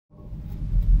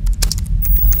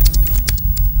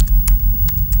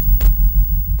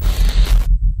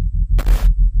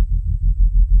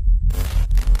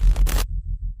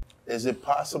Is it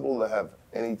possible to have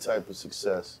any type of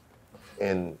success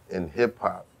in hip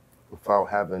hop without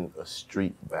having a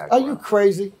street background? Are you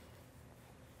crazy?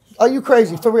 Are you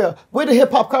crazy, for real? Where did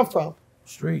hip hop come from?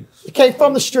 Streets. It came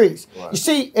from the streets. Right. You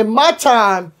see, in my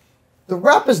time, the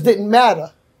rappers didn't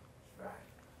matter.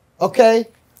 Okay?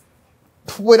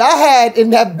 What I had in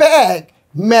that bag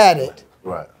mattered.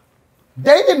 Right.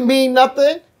 They didn't mean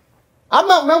nothing. I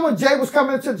remember when Jay-Z was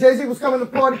coming to the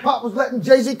party, Pop was letting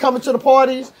Jay-Z come into the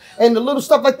parties and the little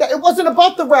stuff like that. It wasn't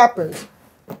about the rappers.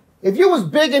 If you was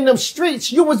big in them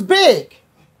streets, you was big.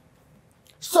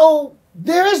 So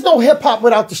there is no hip-hop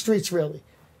without the streets, really.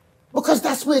 Because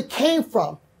that's where it came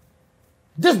from.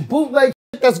 This bootleg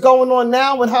shit that's going on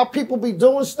now and how people be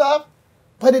doing stuff,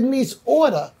 but it needs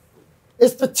order.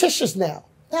 It's fictitious now.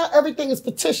 Now everything is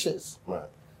fictitious. Right.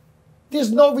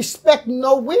 There's no respect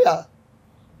nowhere.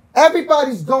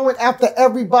 Everybody's going after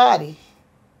everybody.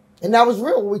 And that was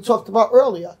real, what we talked about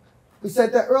earlier. We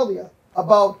said that earlier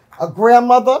about a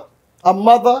grandmother, a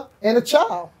mother, and a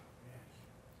child.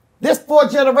 There's 4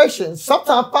 generations,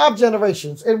 sometimes 5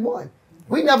 generations in one.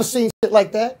 We never seen shit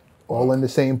like that. All in the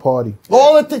same party.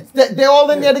 They're all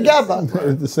in there together.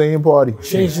 It's the same party.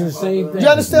 Chasing the same thing. You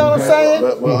understand what I'm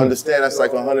saying? But understand that's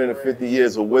like 150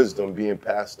 years of wisdom being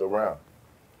passed around.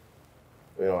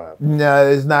 We don't have. No,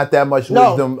 there's not that much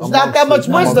No, wisdom. it's not that much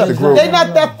wisdom. They're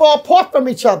not that far apart from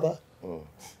each other.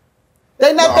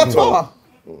 They're not that far.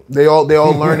 They all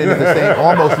learning at the same,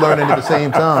 almost learning at the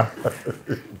same time.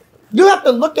 You have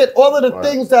to look at all of the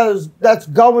things that's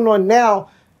going on now.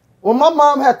 When my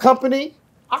mom had company,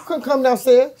 I couldn't come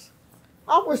downstairs.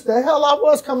 I wish the hell I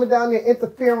was coming down there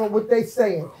interfering with what they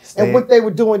saying and what they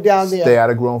were doing down there. Stay out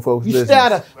of grown folks' business. Stay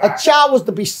out of, a child was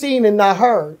to be seen and not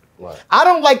heard. Right. I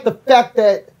don't like the fact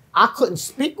that I couldn't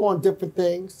speak on different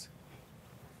things.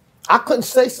 I couldn't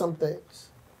say some things.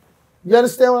 You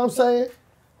understand what I'm saying?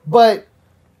 But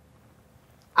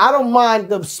I don't mind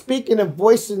them speaking and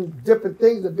voicing different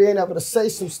things and being able to say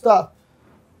some stuff.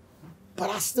 But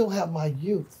I still have my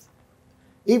youth.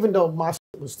 Even though my shit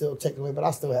was still taken away, but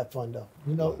I still had fun though.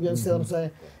 You know, you understand what I'm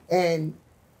saying? And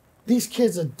these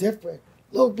kids are different.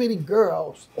 Little bitty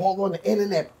girls all on the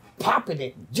internet popping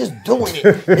it, just doing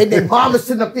it. And their mama's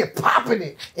sitting up there popping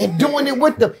it and doing it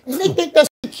with them. And they think that's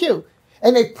cute.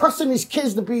 And they pressing these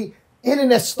kids to be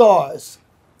internet stars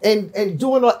and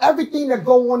doing everything that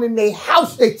go on in their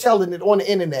house, they telling it on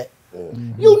the internet.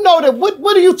 You know that,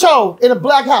 what are you told in a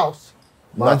black house?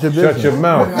 Mind your business. Shut your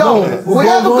mouth. No,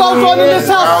 whatever goes on in this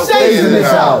house stays in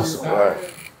this house. Right.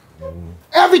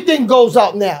 Everything goes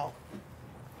out now.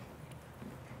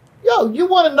 Yo, you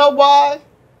want to know why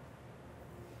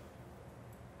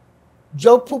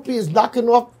Joe Poopy is knocking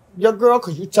off your girl?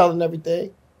 Because you telling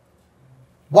everything.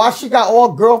 Why she got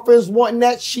all girlfriends wanting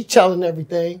that? She telling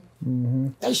everything.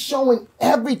 They showing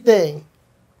everything.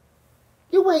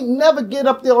 You ain't never get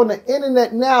up there on the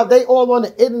internet now. They all on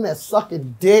the internet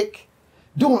sucking dick,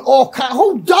 doing all kind.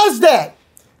 Who does that?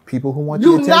 People who want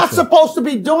your You're attention. not supposed to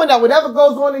be doing that. Whatever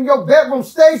goes on in your bedroom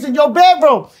stays in your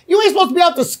bedroom. You ain't supposed to be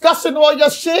out discussing all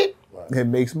your shit. It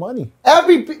makes money.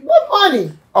 What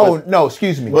money? Oh no,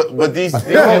 excuse me. But these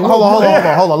hold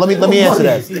on. Let me answer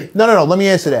that. No. Let me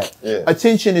answer that. Yeah.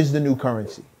 Attention is the new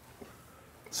currency.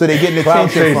 So they're getting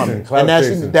attention from it, and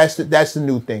that's the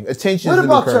new thing. Attention is the new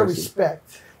What about your currency.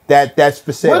 respect? That's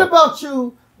for sale. What about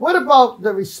you? What about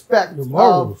the respect of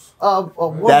a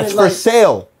woman? That's for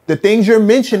sale. The things you're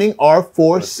mentioning are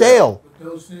for sale.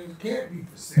 Those things can't be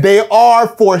for sale. They are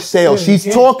for sale. She's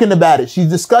talking about it. She's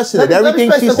discussing it.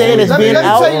 Everything she's saying is being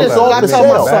out. It's all for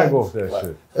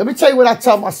sale. Let me tell you what I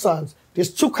tell my sons.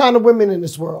 There's 2 kinds of women in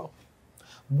this world.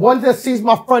 One that sees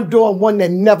my front door and one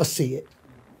that never see it.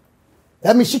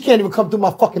 That means she can't even come through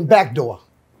my fucking back door.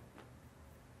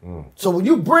 So when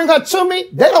you bring her to me,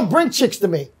 they don't bring chicks to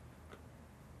me.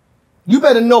 You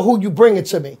better know who you bring it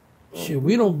to me. Shit,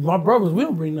 we don't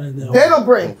bring nothing down. They don't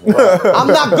bring. I'm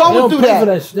not going through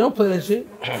that. They don't play that shit.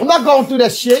 I'm not going through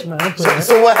that shit. Nah, don't play that.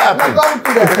 So what happened? I'm not going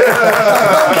through that.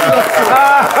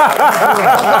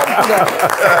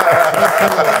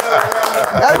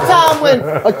 Every time when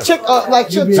a chick,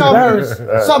 like she'll tell me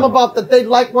something about that they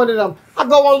like one of them, I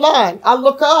go online, I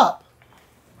look her up.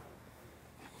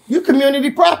 You community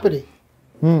property.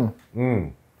 You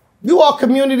are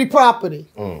community property.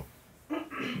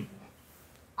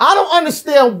 I don't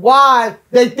understand why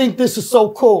they think this is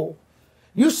so cool.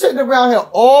 You sitting around here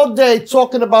all day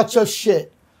talking about your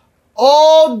shit.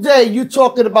 All day you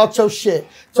talking about your shit.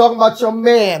 Talking about your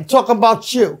man. Talking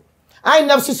about you. I ain't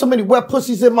never seen so many wet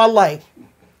pussies in my life.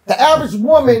 The average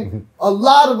woman, a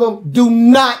lot of them do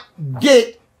not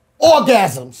get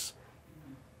orgasms.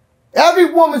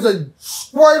 Every woman's a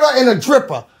squirter and a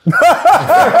dripper.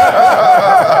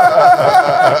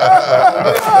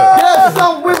 There's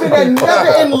some women that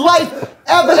never in life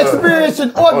ever experienced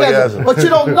an orgasm. But you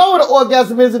don't know what an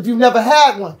orgasm is if you've never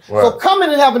had one. Right. So coming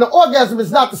and having an orgasm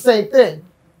is not the same thing.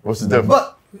 What's the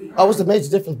difference? What's the major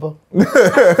difference, bro? That's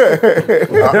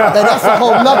a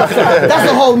whole nother thing.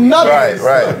 That's a whole nother.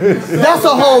 Right. That's a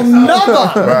whole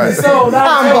nother. Right. So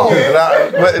combo.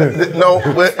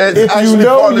 But it's actually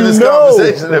part of this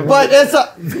conversation. But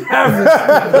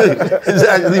it's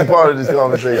actually part of this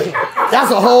conversation.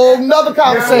 That's a whole nother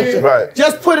conversation. Right.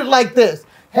 Just put it like this.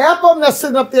 Half of them that's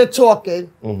sitting up there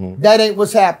talking, that ain't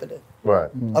what's happening. Right.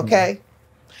 Okay?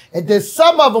 And then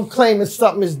some of them claiming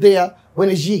something is there when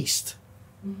it's yeast.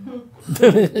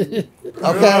 Okay?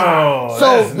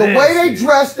 So the way they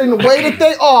dressed and the way that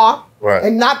they are,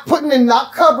 and not putting and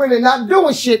not covering and not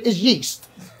doing shit is yeast.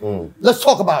 Let's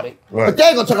talk about it. Right. But they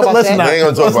ain't gonna talk about that. They ain't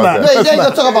gonna talk about that. They ain't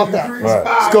gonna talk about that. Right.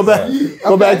 Let's go back.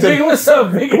 Go back to. Bigga, what's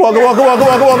up, Bigga? Come on.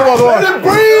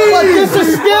 But this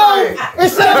is still,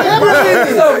 it's still hip hop.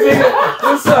 What's up, Bigga?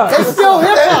 What's up? It's still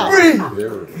hip hop.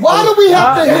 Why do we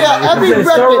have to hear every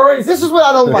record? This is what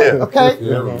I don't like, okay?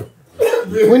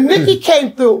 When Nikki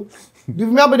came through, you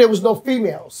remember there was no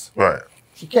females. Right.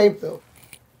 She came through.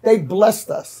 They blessed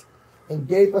us and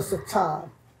gave us a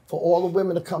time for all the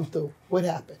women to come through. What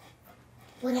happened?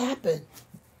 What happened?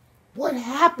 What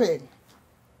happened?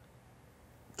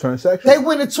 Turn sexual. They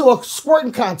went into a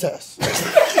squirting contest.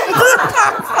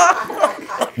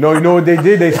 No, you know what they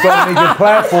did? They started making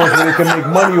platforms where they can make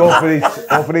money off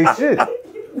of their shit.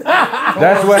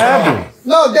 That's what happened.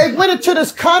 No, they went into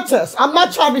this contest. I'm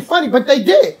not trying to be funny, but they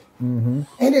did. And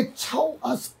it tore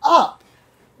us up.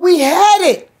 We had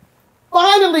it.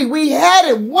 Finally, we had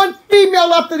it. One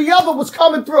female after the other was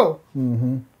coming through.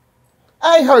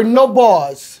 I ain't heard no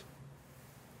bars.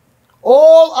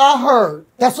 All I heard,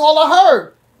 that's all I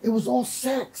heard. It was all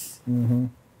sex.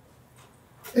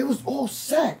 It was all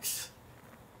sex.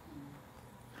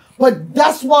 But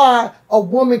that's why a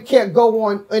woman can't go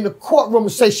on in the courtroom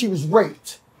and say she was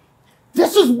raped.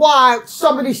 This is why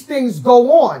some of these things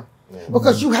go on.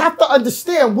 Because you have to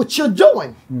understand what you're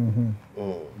doing.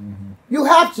 You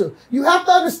have to. You have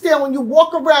to understand when you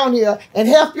walk around here and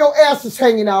half your ass is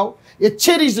hanging out, your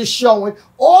titties are showing,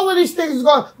 all of these things are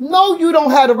going, no, you don't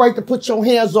have the right to put your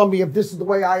hands on me if this is the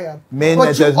way I am. Men,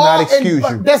 that does not excuse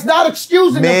you. That's not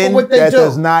excusing them for what they do. That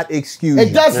does not excuse you.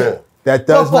 It doesn't. That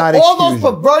does not excuse you. All those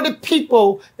perverted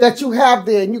people that you have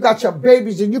there, and you got your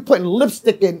babies, and you putting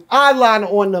lipstick and eyeliner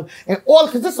on them, and all,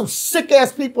 because there's some sick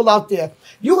ass people out there.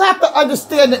 You have to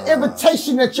understand the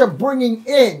invitation that you're bringing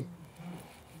in.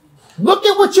 Look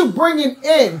at what you're bringing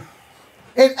in.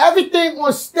 And everything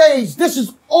on stage, this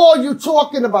is all you're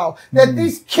talking about. That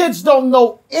these kids don't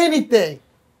know anything.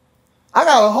 I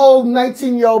got a whole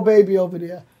 19-year-old baby over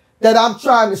there that I'm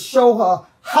trying to show her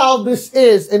how this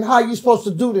is and how you're supposed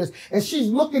to do this. And she's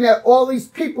looking at all these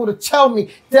people to tell me,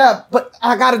 Dad, but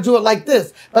I got to do it like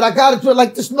this. But I got to do it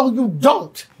like this. No, you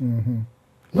don't.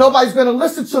 Nobody's going to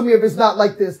listen to me if it's not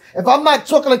like this. If I'm not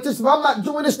talking like this, if I'm not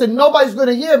doing this, then nobody's going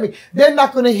to hear me. They're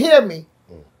not going to hear me.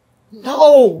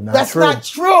 No, that's not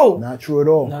true. Not true at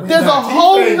all. There's a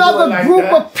whole nother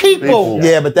group of people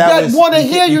that want to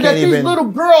hear you, that these little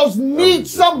girls need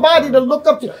somebody to look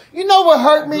up to. You know what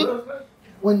hurt me?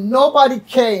 When nobody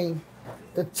came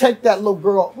to take that little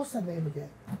girl, what's her name again?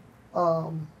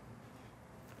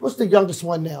 What's the youngest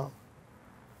one now?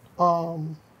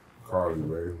 Carly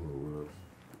Rae.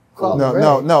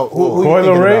 No.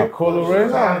 Coyle Ray?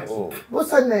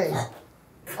 What's her name?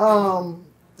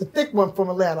 The thick one from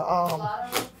Atlanta.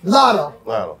 Lotto.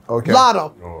 Okay.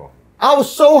 Lotto. I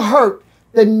was so hurt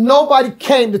that nobody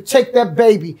came to take that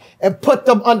baby and put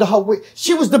them under her wing.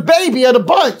 She was the baby of the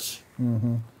bunch.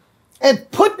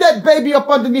 And put that baby up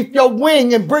underneath your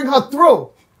wing and bring her through.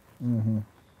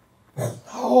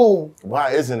 No.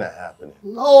 Why isn't that happening?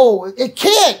 No, it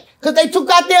can't, because they too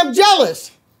goddamn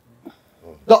jealous.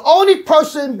 The only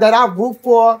person that I root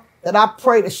for, that I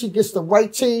pray that she gets the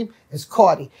right team, is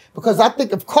Cardi. Because I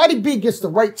think if Cardi B gets the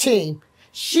right team,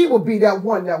 she will be that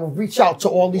one that will reach out to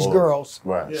all these girls.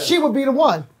 Right. She would be the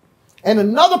one. And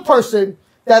another person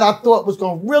that I thought was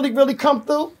going to really, really come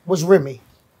through was Remy.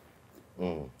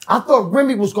 I thought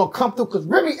Remy was going to come through because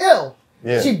Remy ill.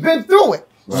 She been through it.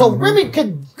 So Remy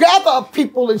could gather up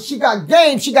people, and she got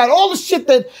game. She got all the shit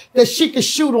that she could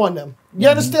shoot on them. You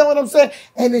understand what I'm saying?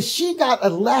 And then she got a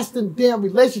lasting damn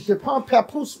relationship. Her and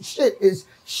Papoose shit is,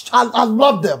 I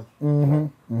love them.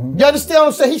 You understand what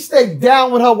I'm saying? He stayed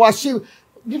down with her while she,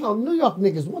 you know, New York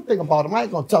niggas, one thing about them, I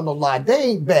ain't going to tell no lie. They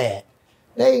ain't bad.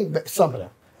 They ain't bad. Some of them.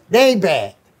 They ain't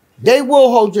bad. They will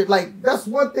hold you. Like, that's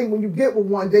one thing when you get with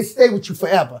one, they stay with you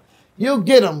forever. You'll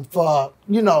get them for,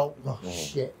 you know, oh,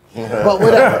 shit. But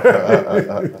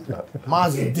whatever.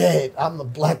 Mine's dead. I'm the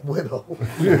Black Widow.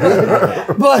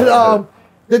 But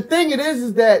the thing it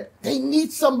is that they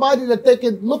need somebody that they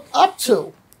can look up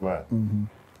to. Right. Mm-hmm.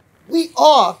 We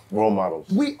are role models.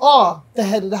 We are the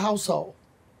head of the household.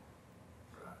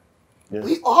 Yeah.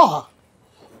 We are.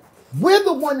 We're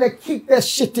the one that keep that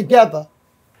shit together.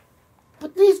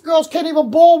 But these girls can't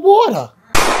even boil water.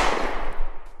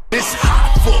 It's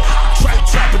hot for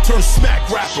trapper turn smack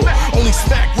rapper. Only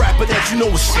smack rapper that you know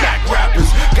is smack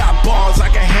rappers. Got bars, I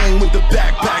can hang with the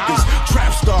backpackers.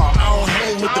 Trap star, I don't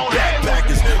hang with the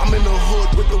backpackers. I'm in the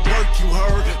hood with the work, you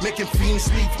heard. Making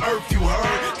fiends leave earth, you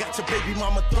heard. Got your baby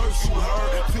mama thirst, you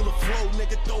heard. Feel the flow,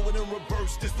 nigga, throw it in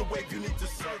reverse. This the wave you need to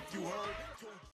surf, you heard.